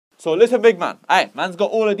So listen, big man. Aye, man's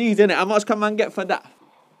got all of these in it. How much can man get for that?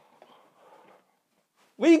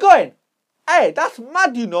 Where you going? Hey, that's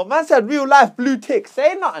mad, you know. Man said real life blue tick.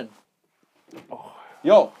 Say nothing. Oh.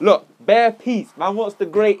 Yo, look, bare piece. Man wants the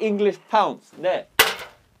great English pounce. There.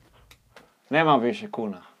 Nema više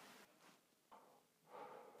kuna.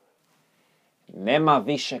 Nema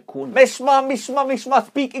više kuna. Mišma,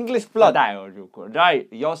 speak English blood. Daj, Ođuko, daj,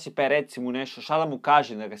 Josipe, reci mu nešto, šta da mu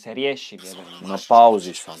kaže, da ga se riješi. Na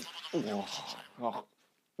pauzi sam.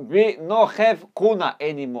 We no have kuna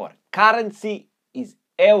anymore. Currency is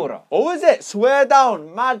euro. What was it? Swear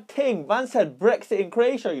down, mad thing. Man said Brexit in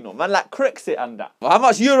Croatia, you know. Man like Crexit and that. Well, how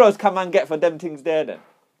much euros can man get for them things there then?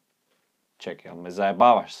 Čekaj, me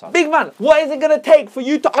zajebavaš sad. Big man, what is it going to take for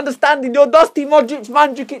you to understand in your dusty Modric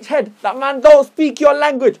Mandzukic head that man don't speak your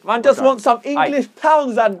language? Man just wants some English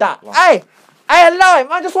pounds and that. Hey, allow it.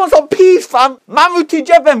 Man just wants some peace, fam. Mamuti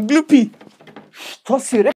jebem, gloopy. Što si rekao?